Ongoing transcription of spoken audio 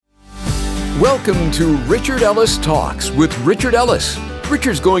Welcome to Richard Ellis Talks with Richard Ellis.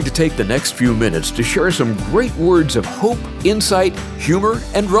 Richard's going to take the next few minutes to share some great words of hope, insight, humor,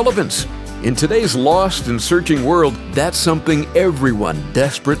 and relevance. In today's lost and searching world, that's something everyone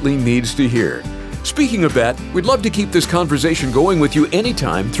desperately needs to hear. Speaking of that, we'd love to keep this conversation going with you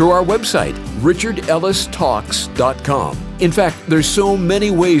anytime through our website, richardellistalks.com. In fact, there's so many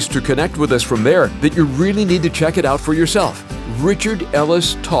ways to connect with us from there that you really need to check it out for yourself,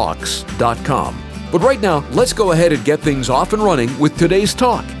 richardellistalks.com. But right now, let's go ahead and get things off and running with today's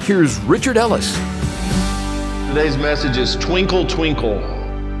talk. Here's Richard Ellis. Today's message is Twinkle, Twinkle.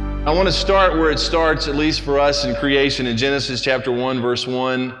 I want to start where it starts, at least for us in creation, in Genesis chapter 1, verse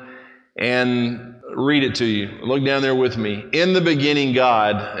 1, and read it to you. Look down there with me. In the beginning,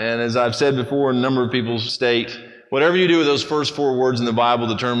 God. And as I've said before, a number of people state, whatever you do with those first four words in the Bible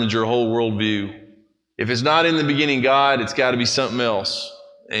determines your whole worldview. If it's not in the beginning, God, it's got to be something else.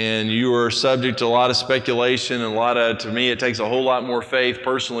 And you are subject to a lot of speculation and to me, it takes a whole lot more faith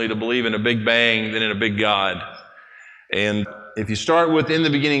personally to believe in a big bang than in a big God. And if you start with in the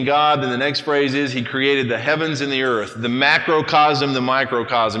beginning God, then the next phrase is He created the heavens and the earth, the macrocosm, the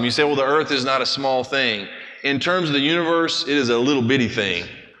microcosm. You say, well, the earth is not a small thing. In terms of the universe, it is a little bitty thing.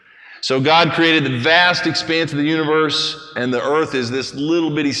 So God created the vast expanse of the universe, and the earth is this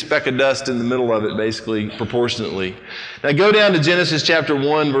little bitty speck of dust in the middle of it, basically, proportionately. Now go down to Genesis chapter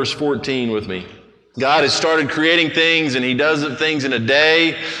 1, verse 14 with me. God has started creating things, and He does things in a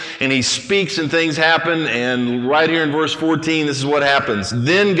day, and He speaks and things happen, and right here in verse 14, this is what happens.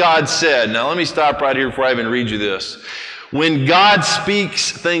 Then God said, now let me stop right here before I even read you this. When God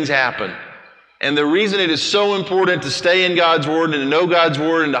speaks, things happen. And the reason it is so important to stay in God's Word and to know God's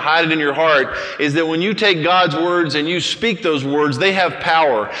Word and to hide it in your heart is that when you take God's words and you speak those words, they have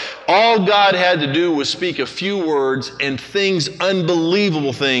power. All God had to do was speak a few words and things,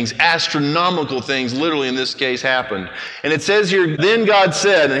 unbelievable things, astronomical things, literally in this case, happened. And it says here, then God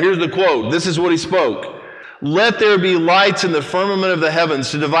said, and here's the quote, this is what He spoke, "Let there be lights in the firmament of the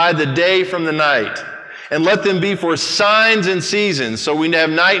heavens to divide the day from the night. And let them be for signs and seasons." So we have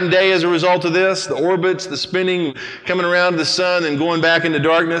night and day as a result of this, the orbits, the spinning, coming around the sun and going back into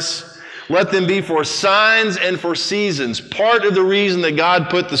darkness. Let them be for signs and for seasons. Part of the reason that God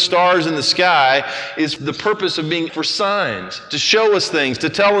put the stars in the sky is the purpose of being for signs, to show us things, to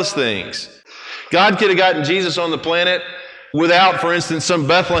tell us things. God could have gotten Jesus on the planet without, for instance, some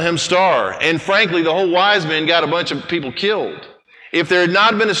Bethlehem star. And frankly, the whole wise men got a bunch of people killed. If there had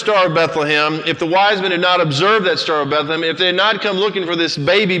not been a Star of Bethlehem, if the wise men had not observed that Star of Bethlehem, if they had not come looking for this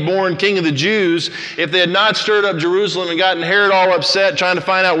baby born King of the Jews, if they had not stirred up Jerusalem and gotten Herod all upset trying to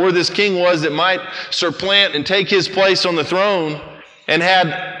find out where this king was that might supplant and take his place on the throne, and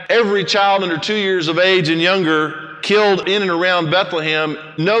had every child under 2 years of age and younger killed in and around Bethlehem,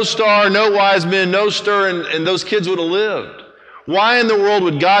 no star, no wise men, no stir, and those kids would have lived. Why in the world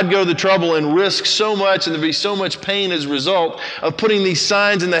would God go to the trouble and risk so much and there'd be so much pain as a result of putting these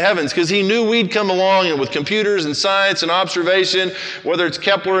signs in the heavens? Because He knew we'd come along and with computers and science and observation, whether it's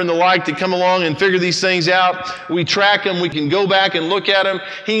Kepler and the like, to come along and figure these things out. We track them, we can go back and look at them.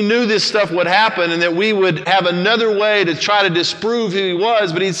 He knew this stuff would happen and that we would have another way to try to disprove who He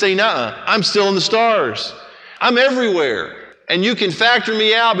was, but He'd say, "Nuh-uh, I'm still in the stars. I'm everywhere. And you can factor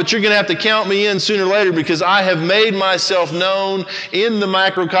me out, but you're going to have to count me in sooner or later because I have made myself known in the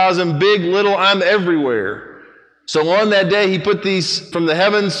microcosm, big, little, I'm everywhere." So on that day, He put these from the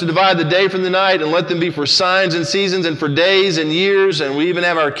heavens to divide the day from the night and let them be for signs and seasons and for days and years. And we even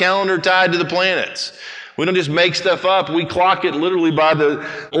have our calendar tied to the planets. We don't just make stuff up. We clock it literally by the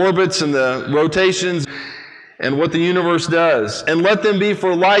orbits and the rotations and what the universe does. And let them be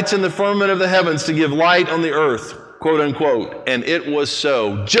for lights in the firmament of the heavens to give light on the earth, quote unquote. And it was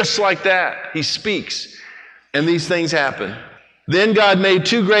so. Just like that, He speaks. And these things happen. Then God made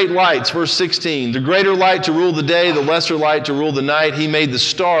two great lights, verse 16. The greater light to rule the day, the lesser light to rule the night. He made the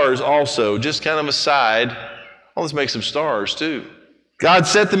stars also. Just kind of a side. Well, let's make some stars too. God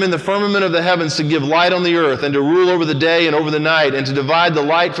set them in the firmament of the heavens to give light on the earth and to rule over the day and over the night and to divide the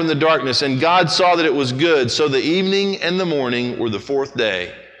light from the darkness. And God saw that it was good. So the evening and the morning were the fourth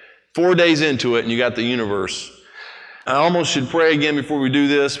day. 4 days into it and you got the universe. I almost should pray again before we do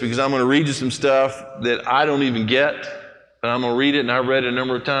this because I'm going to read you some stuff that I don't even get, but I'm going to read it, and I've read it a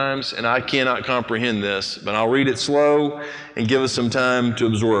number of times, and I cannot comprehend this, but I'll read it slow and give us some time to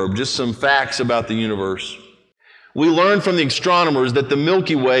absorb. Just some facts about the universe. We learned from the astronomers that the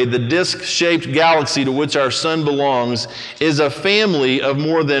Milky Way, the disc-shaped galaxy to which our sun belongs, is a family of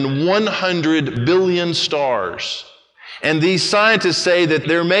more than 100 billion stars. And these scientists say that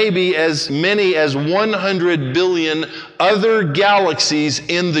there may be as many as 100 billion other galaxies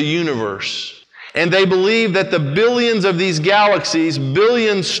in the universe. And they believe that the billions of these galaxies,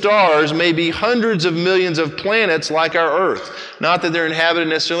 billion stars, may be hundreds of millions of planets like our Earth. Not that they're inhabited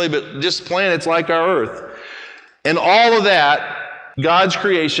necessarily, but just planets like our Earth. And all of that, God's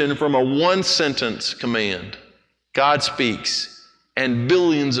creation from a one-sentence command. God speaks, and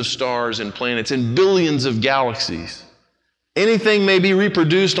billions of stars and planets and billions of galaxies. Anything may be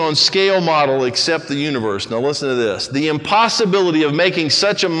reproduced on scale model except the universe. Now listen to this. The impossibility of making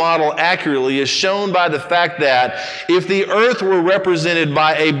such a model accurately is shown by the fact that if the Earth were represented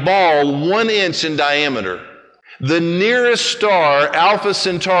by a ball 1 inch in diameter, the nearest star, Alpha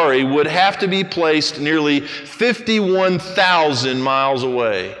Centauri, would have to be placed nearly 51,000 miles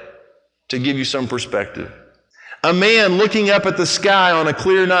away, to give you some perspective. A man looking up at the sky on a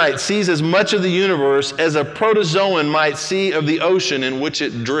clear night sees as much of the universe as a protozoan might see of the ocean in which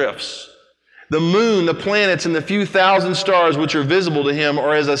it drifts. The moon, the planets, and the few thousand stars which are visible to him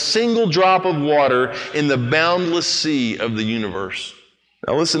are as a single drop of water in the boundless sea of the universe.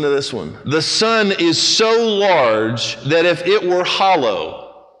 Now listen to this one. The sun is so large that if it were hollow,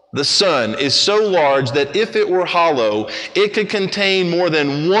 the sun is so large that if it were hollow, it could contain more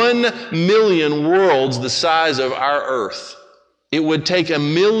than 1 million worlds the size of our Earth. It would take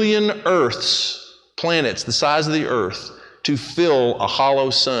 1 million Earths, planets the size of the Earth, to fill a hollow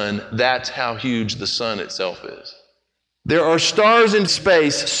sun. That's how huge the sun itself is. There are stars in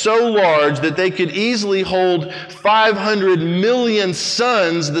space so large that they could easily hold 500 million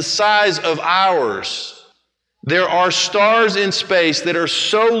suns the size of ours. There are stars in space that are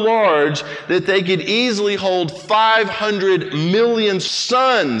so large that they could easily hold 500 million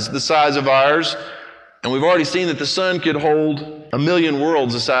suns the size of ours. And we've already seen that the sun could hold 1 million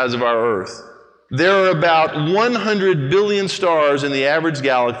worlds the size of our Earth. There are about 100 billion stars in the average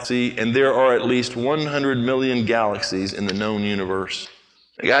galaxy, and there are at least 100 million galaxies in the known universe.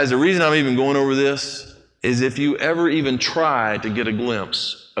 Guys, the reason I'm even going over this is if you ever even try to get a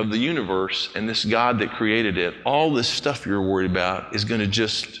glimpse of the universe and this God that created it, all this stuff you're worried about is going to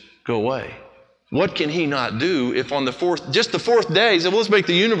just go away. What can he not do if on the fourth day, he said, well, let's make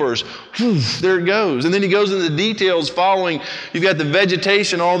the universe. Whew, there it goes. And then he goes into the details following. You've got the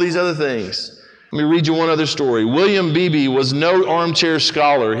vegetation, all these other things. Let me read you one other story. William Beebe was no armchair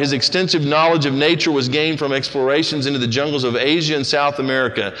scholar. His extensive knowledge of nature was gained from explorations into the jungles of Asia and South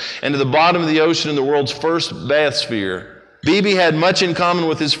America and to the bottom of the ocean in the world's first bathysphere. Beebe had much in common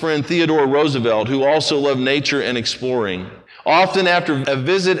with his friend Theodore Roosevelt, who also loved nature and exploring. Often after a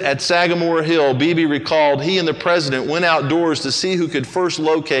visit at Sagamore Hill, Beebe recalled he and the president went outdoors to see who could first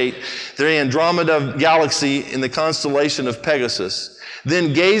locate the Andromeda galaxy in the constellation of Pegasus.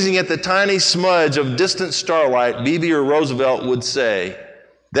 Then, gazing at the tiny smudge of distant starlight, Beebe or Roosevelt would say,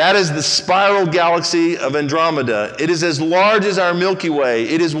 "That is the spiral galaxy of Andromeda. It is as large as our Milky Way.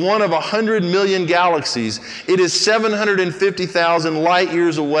 It is one of 100 million galaxies. It is 750,000 light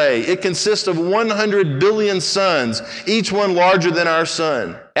years away. It consists of 100 billion suns, each one larger than our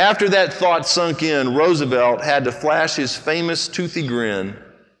sun." After that thought sunk in, Roosevelt had to flash his famous toothy grin.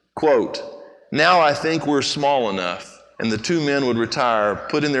 Quote, "Now I think we're small enough." And the two men would retire,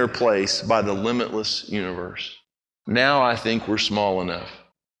 put in their place by the limitless universe. Now I think we're small enough.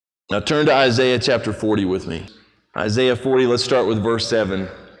 Now turn to Isaiah chapter 40 with me. Isaiah 40, let's start with verse 7.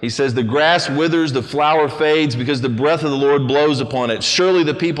 He says, "The grass withers, the flower fades, because the breath of the Lord blows upon it. Surely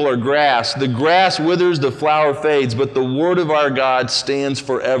the people are grass. The grass withers, the flower fades, but the word of our God stands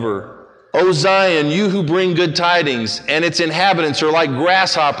forever. O Zion, you who bring good tidings, and its inhabitants are like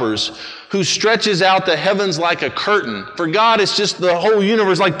grasshoppers, who stretches out the heavens like a curtain." For God, it's just the whole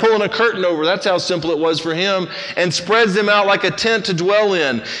universe like pulling a curtain over. That's how simple it was for him. "And spreads them out like a tent to dwell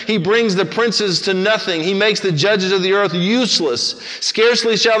in. He brings the princes to nothing. He makes the judges of the earth useless.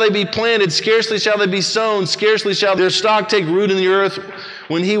 Scarcely shall they be planted. Scarcely shall they be sown. Scarcely shall their stock take root in the earth,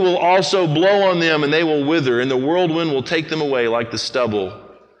 when he will also blow on them, and they will wither, and the whirlwind will take them away like the stubble."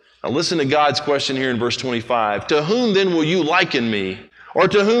 Now listen to God's question here in verse 25. "To whom then will you liken me? Or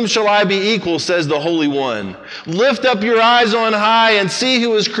to whom shall I be equal, says the Holy One? Lift up your eyes on high and see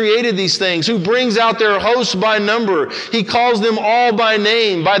who has created these things, who brings out their hosts by number. He calls them all by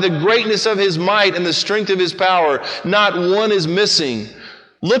name, by the greatness of his might and the strength of his power. Not one is missing.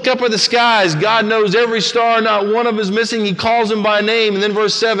 Look up at the skies. God knows every star. Not one of them is missing. He calls them by name." And then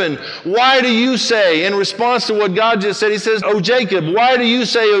verse 7, "Why do you say," in response to what God just said, he says, "O Jacob, why do you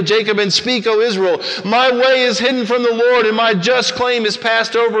say, O Jacob, and speak, O Israel? My way is hidden from the Lord, and my just claim is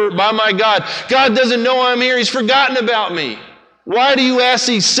passed over by my God." God doesn't know I'm here. He's forgotten about me. Why do you ask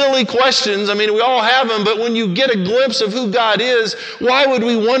these silly questions? I mean, we all have them, but when you get a glimpse of who God is, why would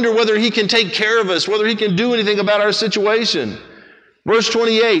we wonder whether he can take care of us, whether he can do anything about our situation? Verse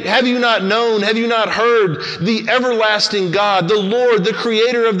 28, have you not known, have you not heard, the everlasting God, the Lord, the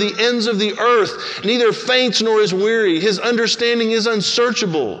creator of the ends of the earth, neither faints nor is weary. His understanding is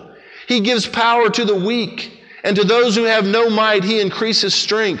unsearchable. He gives power to the weak, and to those who have no might he increases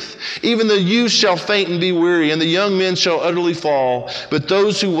strength. Even the youth shall faint and be weary, and the young men shall utterly fall. But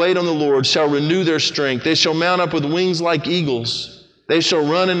those who wait on the Lord shall renew their strength. They shall mount up with wings like eagles. They shall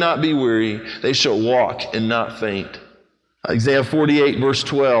run and not be weary. They shall walk and not faint. Isaiah 48, verse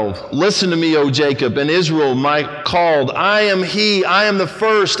 12. Listen to me, O Jacob, and Israel, my called. I am he, I am the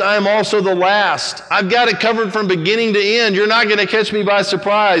first, I am also the last. I've got it covered from beginning to end. You're not going to catch me by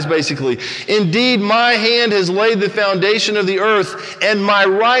surprise, basically. Indeed, my hand has laid the foundation of the earth, and my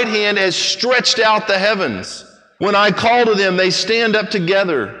right hand has stretched out the heavens. When I call to them, they stand up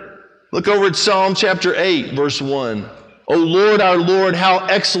together. Look over at Psalm chapter 8, verse 1. O Lord, our Lord, how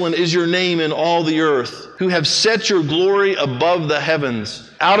excellent is your name in all the earth, who have set your glory above the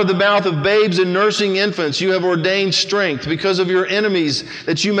heavens. Out of the mouth of babes and nursing infants you have ordained strength because of your enemies,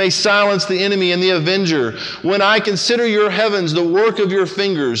 that you may silence the enemy and the avenger. When I consider your heavens, the work of your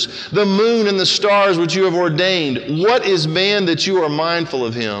fingers, the moon and the stars which you have ordained, what is man that you are mindful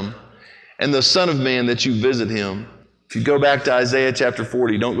of him, and the son of man that you visit him? If you go back to Isaiah chapter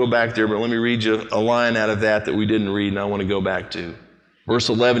 40, don't go back there, but let me read you a line out of that we didn't read and I want to go back to. Verse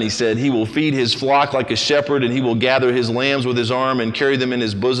 11, he said, he will feed his flock like a shepherd, and he will gather his lambs with his arm and carry them in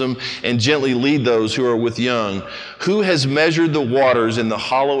his bosom and gently lead those who are with young. Who has measured the waters in the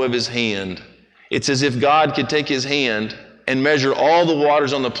hollow of his hand? It's as if God could take his hand and measure all the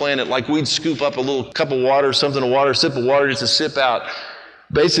waters on the planet like we'd scoop up a little cup of water, something of water, sip of water just to sip out.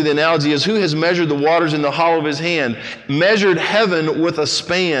 Basically, the analogy is, who has measured the waters in the hollow of his hand, measured heaven with a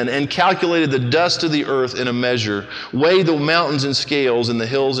span, and calculated the dust of the earth in a measure, weighed the mountains in scales and the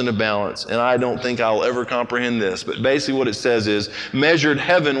hills in a balance? And I don't think I'll ever comprehend this, but basically what it says is, measured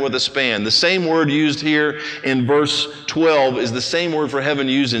heaven with a span. The same word used here in verse 12 is the same word for heaven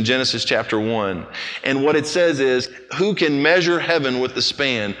used in Genesis chapter 1. And what it says is, who can measure heaven with the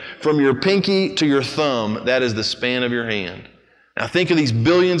span? From your pinky to your thumb, that is the span of your hand. Now think of these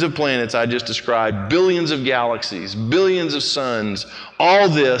billions of planets I just described, billions of galaxies, billions of suns, all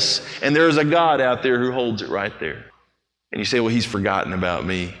this, and there is a God out there who holds it right there. And you say, well, he's forgotten about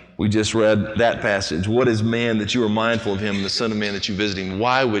me. We just read that passage. What is man that you are mindful of him, and the son of man that you visit him?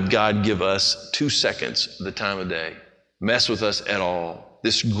 Why would God give us 2 seconds of the time of day? Mess with us at all?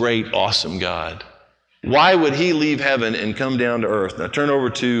 This great, awesome God. Why would he leave heaven and come down to earth? Now turn over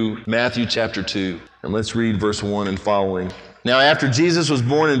to Matthew chapter 2, and let's read verse 1 and following. Now after Jesus was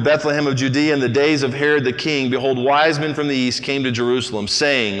born in Bethlehem of Judea in the days of Herod the king, behold, wise men from the east came to Jerusalem,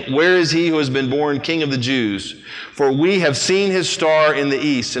 saying, where is he who has been born King of the Jews? For we have seen his star in the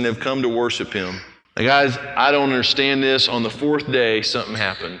east and have come to worship him. Now guys, I don't understand this. On the 4th day, something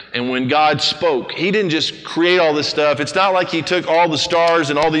happened. And when God spoke, he didn't just create all this stuff. It's not like he took all the stars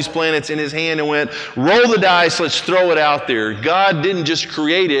and all these planets in his hand and went, roll the dice, let's throw it out there. God didn't just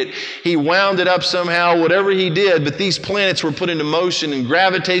create it. He wound it up somehow, whatever he did. But these planets were put into motion, and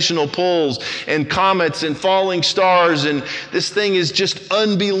gravitational pulls and comets and falling stars. And this thing is just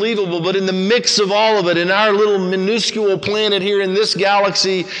unbelievable. But in the mix of all of it, in our little minuscule planet here in this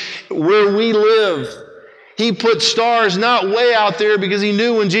galaxy where we live, he put stars not way out there because he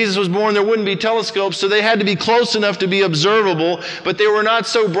knew when Jesus was born there wouldn't be telescopes, so they had to be close enough to be observable, but they were not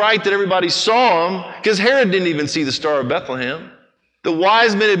so bright that everybody saw them, because Herod didn't even see the Star of Bethlehem. The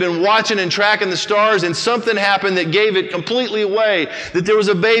wise men had been watching and tracking the stars, and something happened that gave it completely away, that there was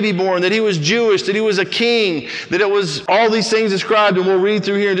a baby born, that he was Jewish, that he was a king, that it was all these things described, and we'll read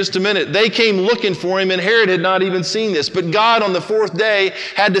through here in just a minute. They came looking for him, and Herod had not even seen this. But God on the 4th day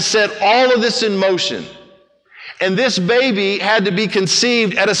had to set all of this in motion. And this baby had to be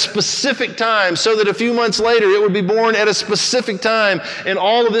conceived at a specific time so that a few months later it would be born at a specific time, and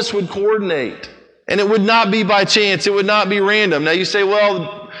all of this would coordinate. And it would not be by chance. It would not be random. Now you say,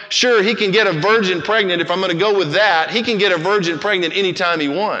 well, sure, he can get a virgin pregnant. If I'm going to go with that, he can get a virgin pregnant anytime he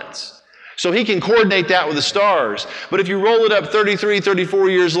wants. So he can coordinate that with the stars. But if you roll it up 33, 34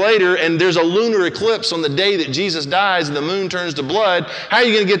 years later, and there's a lunar eclipse on the day that Jesus dies and the moon turns to blood, how are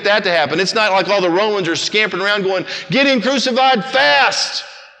you going to get that to happen? It's not like all the Romans are scampering around going, get him crucified fast,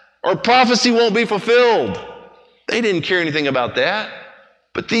 or prophecy won't be fulfilled. They didn't care anything about that.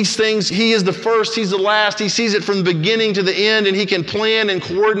 But these things, he is the first, he's the last. He sees it from the beginning to the end, and he can plan and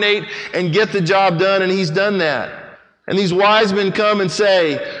coordinate and get the job done, and he's done that. And these wise men come and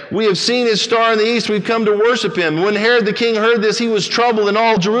say, "We have seen his star in the east. We've come to worship him." When Herod the king heard this, he was troubled, and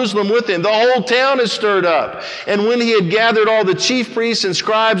all Jerusalem with him. The whole town is stirred up. And when he had gathered all the chief priests and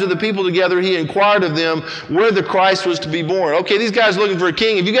scribes of the people together, he inquired of them where the Christ was to be born. Okay, these guys are looking for a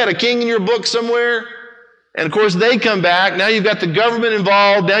king. Have you got a king in your book somewhere? And of course, they come back. Now you've got the government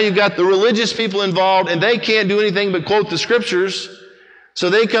involved. Now you've got the religious people involved, and they can't do anything but quote the scriptures. So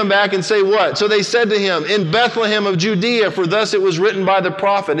they come back and say what? So they said to him, "In Bethlehem of Judea, for thus it was written by the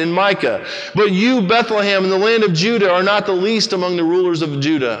prophet in Micah, but you, Bethlehem, in the land of Judah, are not the least among the rulers of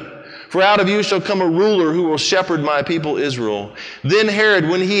Judah. For out of you shall come a ruler who will shepherd my people Israel." Then Herod,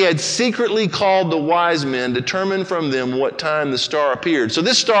 when he had secretly called the wise men, determined from them what time the star appeared. So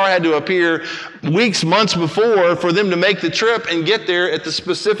this star had to appear weeks, months before for them to make the trip and get there at the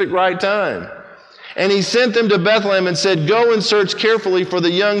specific right time. And he sent them to Bethlehem and said, "Go and search carefully for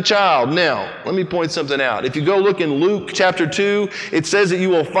the young child." Now, let me point something out. If you go look in Luke chapter 2, it says that you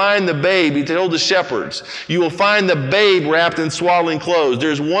will find the babe. He told the shepherds, you will find the babe wrapped in swaddling clothes.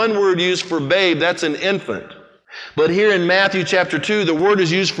 There's one word used for babe, that's an infant. But here in Matthew chapter 2, the word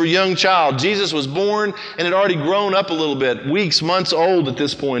is used for young child. Jesus was born and had already grown up a little bit, weeks, months old at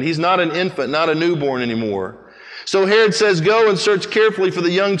this point. He's not an infant, not a newborn anymore. So Herod says, "Go and search carefully for the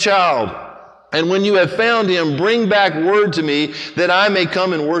young child. And when you have found him, bring back word to me that I may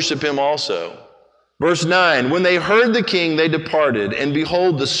come and worship him also." Verse 9, when they heard the king, they departed. And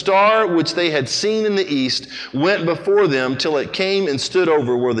behold, the star which they had seen in the east went before them till it came and stood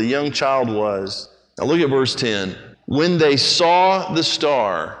over where the young child was. Now look at verse 10. When they saw the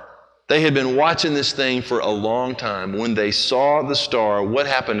star, they had been watching this thing for a long time. When they saw the star, what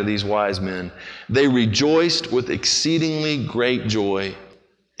happened to these wise men? They rejoiced with exceedingly great joy.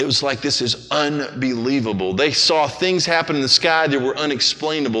 It was like, this is unbelievable. They saw things happen in the sky that were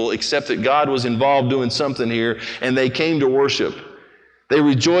unexplainable, except that God was involved doing something here, and they came to worship. They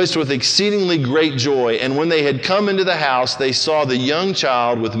rejoiced with exceedingly great joy, and when they had come into the house, they saw the young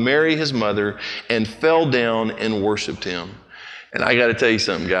child with Mary his mother, and fell down and worshiped him. And I got to tell you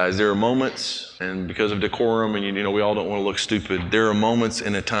something, guys. There are moments, and because of decorum, and we all don't want to look stupid, there are moments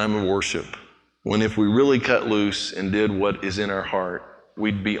in a time of worship when if we really cut loose and did what is in our heart,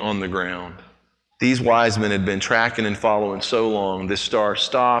 we'd be on the ground. These wise men had been tracking and following so long. This star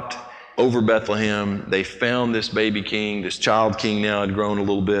stopped over Bethlehem. They found this baby king. This child king now had grown a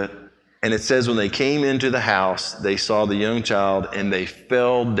little bit. And it says when they came into the house, they saw the young child and they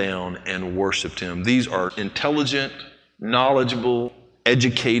fell down and worshiped him. These are intelligent, knowledgeable,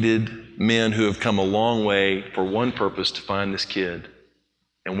 educated men who have come a long way for one purpose, to find this kid.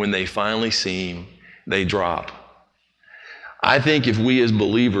 And when they finally see him, they drop. I think if we as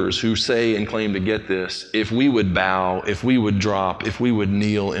believers who say and claim to get this, if we would bow, if we would drop, if we would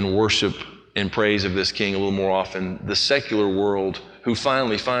kneel and worship in praise of this king a little more often, the secular world who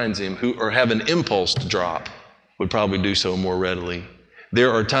finally finds him, or have an impulse to drop, would probably do so more readily.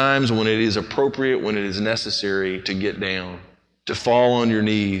 There are times when it is appropriate, when it is necessary to get down, to fall on your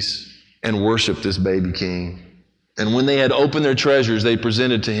knees and worship this baby king. And when they had opened their treasures, they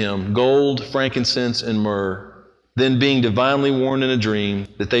presented to him gold, frankincense, and myrrh. Then being divinely warned in a dream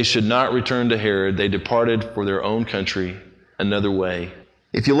that they should not return to Herod, they departed for their own country another way.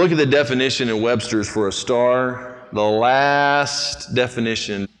 If you look at the definition in Webster's for a star, the last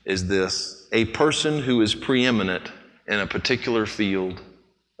definition is this: a person who is preeminent in a particular field.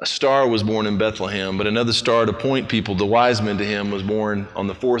 A star was born in Bethlehem, but another star to point people, the wise men, to him was born on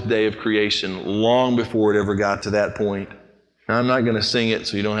the fourth day of creation, long before it ever got to that point. Now, I'm not going to sing it,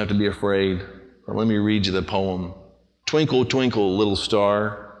 so you don't have to be afraid. But let me read you the poem. Twinkle, twinkle, little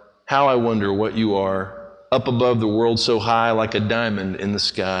star, how I wonder what you are, up above the world so high like a diamond in the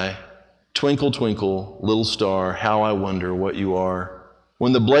sky. Twinkle, twinkle, little star, how I wonder what you are.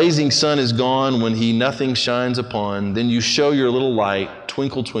 When the blazing sun is gone, when he nothing shines upon, then you show your little light,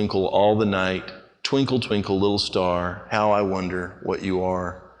 twinkle, twinkle, all the night. Twinkle, twinkle, little star, how I wonder what you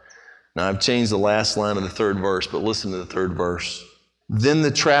are. Now, I've changed the last line of the third verse, but listen to the third verse. Then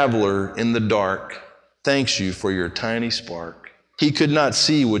the traveler in the dark thanks you for your tiny spark. He could not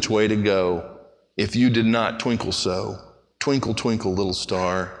see which way to go if you did not twinkle so. Twinkle, twinkle, little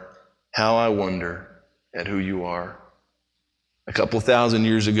star, how I wonder at who you are. A couple thousand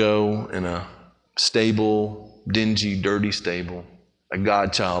years ago, in a stable, dingy, dirty stable, a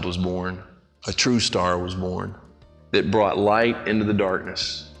godchild was born. A true star was born that brought light into the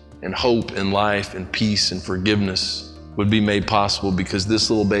darkness, and hope and life and peace and forgiveness would be made possible because this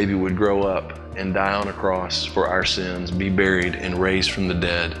little baby would grow up and die on a cross for our sins, be buried and raised from the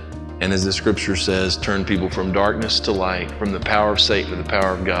dead. And as the scripture says, turn people from darkness to light, from the power of Satan to the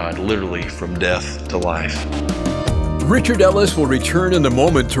power of God, literally from death to life. Richard Ellis will return in a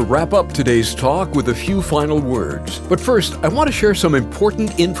moment to wrap up today's talk with a few final words. But first, I want to share some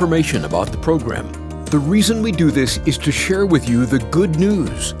important information about the program. The reason we do this is to share with you the good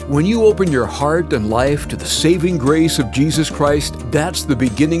news. When you open your heart and life to the saving grace of Jesus Christ, that's the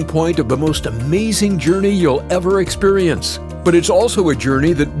beginning point of the most amazing journey you'll ever experience. But it's also a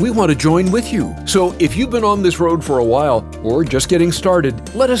journey that we want to join with you. So if you've been on this road for a while or just getting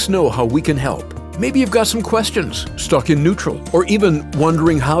started, let us know how we can help. Maybe you've got some questions, stuck in neutral, or even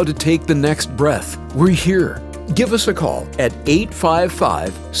wondering how to take the next breath. We're here. Give us a call at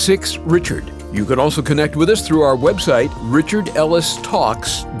 855-6-RICHARD. You can also connect with us through our website,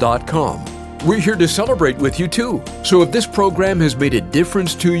 richardellistalks.com. We're here to celebrate with you too. So if this program has made a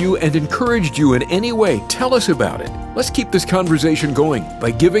difference to you and encouraged you in any way, tell us about it. Let's keep this conversation going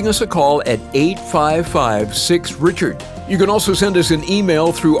by giving us a call at 855-6-RICHARD. You can also send us an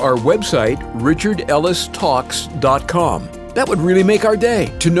email through our website, richardellistalks.com. That would really make our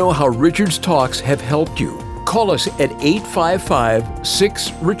day to know how Richard's Talks have helped you. Call us at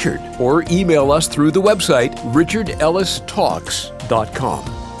 855-6-RICHARD or email us through the website,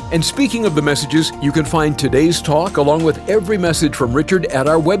 richardellistalks.com. And speaking of the messages, you can find today's talk along with every message from Richard at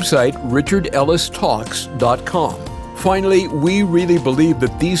our website, richardellistalks.com. Finally, we really believe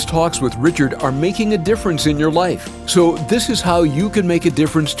that these talks with Richard are making a difference in your life. So this is how you can make a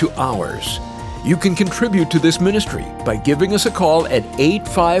difference to ours. You can contribute to this ministry by giving us a call at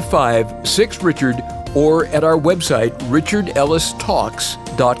 855-6-RICHARD or at our website,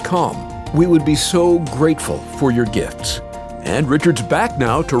 richardellistalks.com. We would be so grateful for your gifts. And Richard's back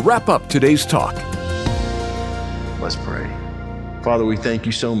now to wrap up today's talk. Let's pray. Father, we thank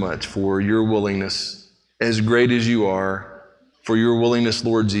you so much for your willingness, as great as you are, for your willingness,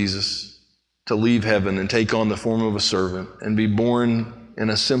 Lord Jesus, to leave heaven and take on the form of a servant and be born in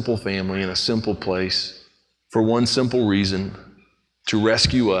a simple family, in a simple place, for one simple reason, to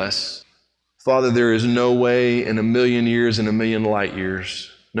rescue us. Father, there is no way in a million years, in a million light years,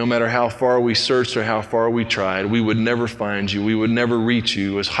 no matter how far we searched or how far we tried, we would never find you. We would never reach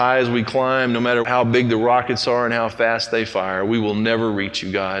you. As high as we climb, no matter how big the rockets are and how fast they fire, we will never reach you,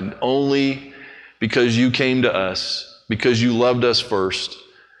 God. Only because you came to us, because you loved us first,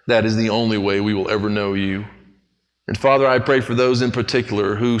 that is the only way we will ever know you. And Father, I pray for those in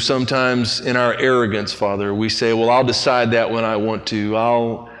particular who sometimes in our arrogance, Father, we say, well, I'll decide that when I want to.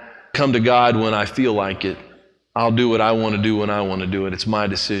 I'll come to God when I feel like it. I'll do what I want to do when I want to do it. It's my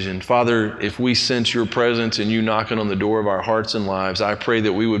decision. Father, if we sense your presence and you knocking on the door of our hearts and lives, I pray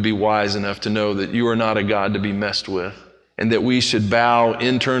that we would be wise enough to know that you are not a God to be messed with, and that we should bow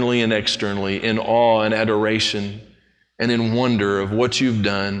internally and externally in awe and adoration and in wonder of what you've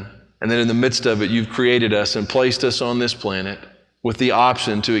done, and that in the midst of it, you've created us and placed us on this planet with the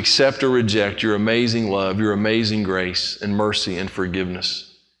option to accept or reject your amazing love, your amazing grace and mercy and forgiveness.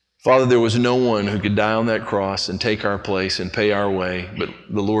 Father, there was no one who could die on that cross and take our place and pay our way but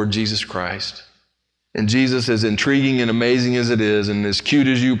the Lord Jesus Christ. And Jesus, as intriguing and amazing as it is, and as cute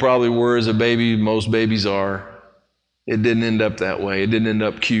as you probably were as a baby, most babies are, it didn't end up that way. It didn't end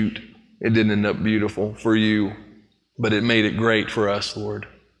up cute. It didn't end up beautiful for you, but it made it great for us, Lord.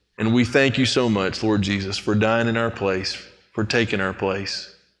 And we thank you so much, Lord Jesus, for dying in our place, for taking our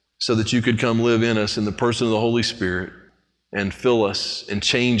place, so that you could come live in us in the person of the Holy Spirit and fill us and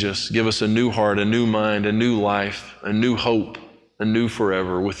change us, give us a new heart, a new mind, a new life, a new hope, a new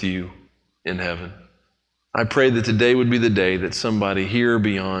forever with you in heaven. I pray that today would be the day that somebody here or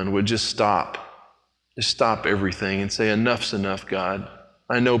beyond would just stop everything and say, enough's enough, God.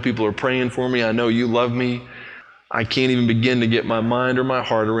 I know people are praying for me. I know you love me. I can't even begin to get my mind or my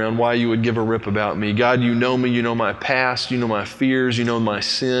heart around why you would give a rip about me. God, you know me. You know my past. You know my fears. You know my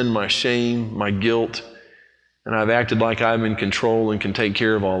sin, my shame, my guilt. And I've acted like I'm in control and can take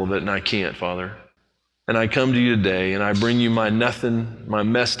care of all of it, and I can't, Father. And I come to you today, and I bring you my nothing, my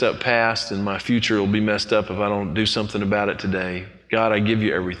messed up past, and my future will be messed up if I don't do something about it today. God, I give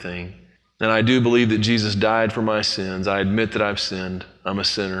you everything. And I do believe that Jesus died for my sins. I admit that I've sinned. I'm a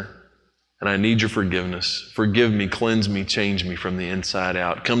sinner. And I need your forgiveness. Forgive me, cleanse me, change me from the inside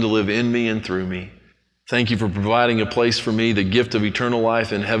out. Come to live in me and through me. Thank you for providing a place for me, the gift of eternal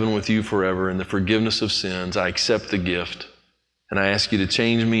life in heaven with you forever and the forgiveness of sins. I accept the gift. And I ask you to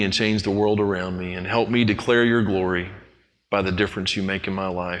change me and change the world around me and help me declare your glory by the difference you make in my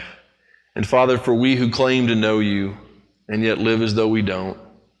life. And Father, for we who claim to know you and yet live as though we don't,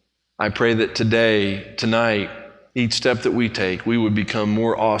 I pray that today, tonight, each step that we take, we would become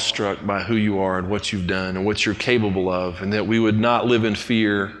more awestruck by who you are and what you've done and what you're capable of, and that we would not live in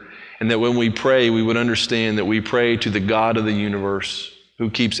fear, and that when we pray, we would understand that we pray to the God of the universe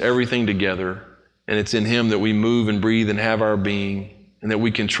who keeps everything together And it's in Him that we move and breathe and have our being, and that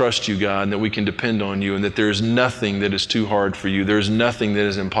we can trust You, God, and that we can depend on You, and that there is nothing that is too hard for You. There is nothing that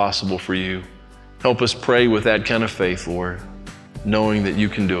is impossible for You. Help us pray with that kind of faith, Lord, knowing that You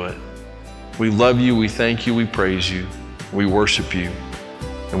can do it. We love You, we thank You, we praise You, we worship You,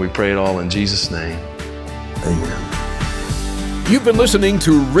 and we pray it all in Jesus' name. Amen. You've been listening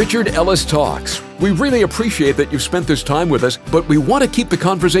to Richard Ellis Talks. We really appreciate that you've spent this time with us, but we want to keep the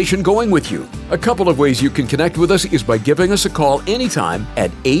conversation going with you. A couple of ways you can connect with us is by giving us a call anytime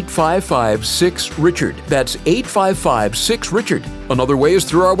at 855-6-RICHARD. That's 855-6-RICHARD. Another way is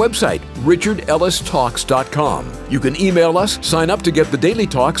through our website, richardellistalks.com. You can email us, sign up to get the daily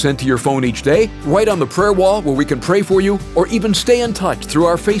talk sent to your phone each day, write on the prayer wall where we can pray for you, or even stay in touch through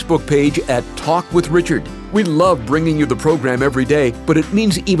our Facebook page at Talk with Richard. We love bringing you the program every day, but it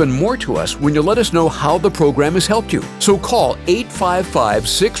means even more to us when you let us know how the program has helped you. So call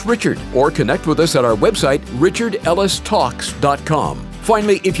 855-6-RICHARD or connect with us at our website, richardellistalks.com.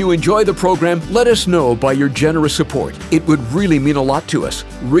 Finally, if you enjoy the program, let us know by your generous support. It would really mean a lot to us.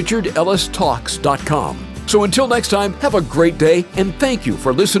 richardellistalks.com. So until next time, have a great day, and thank you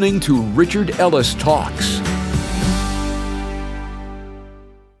for listening to Richard Ellis Talks.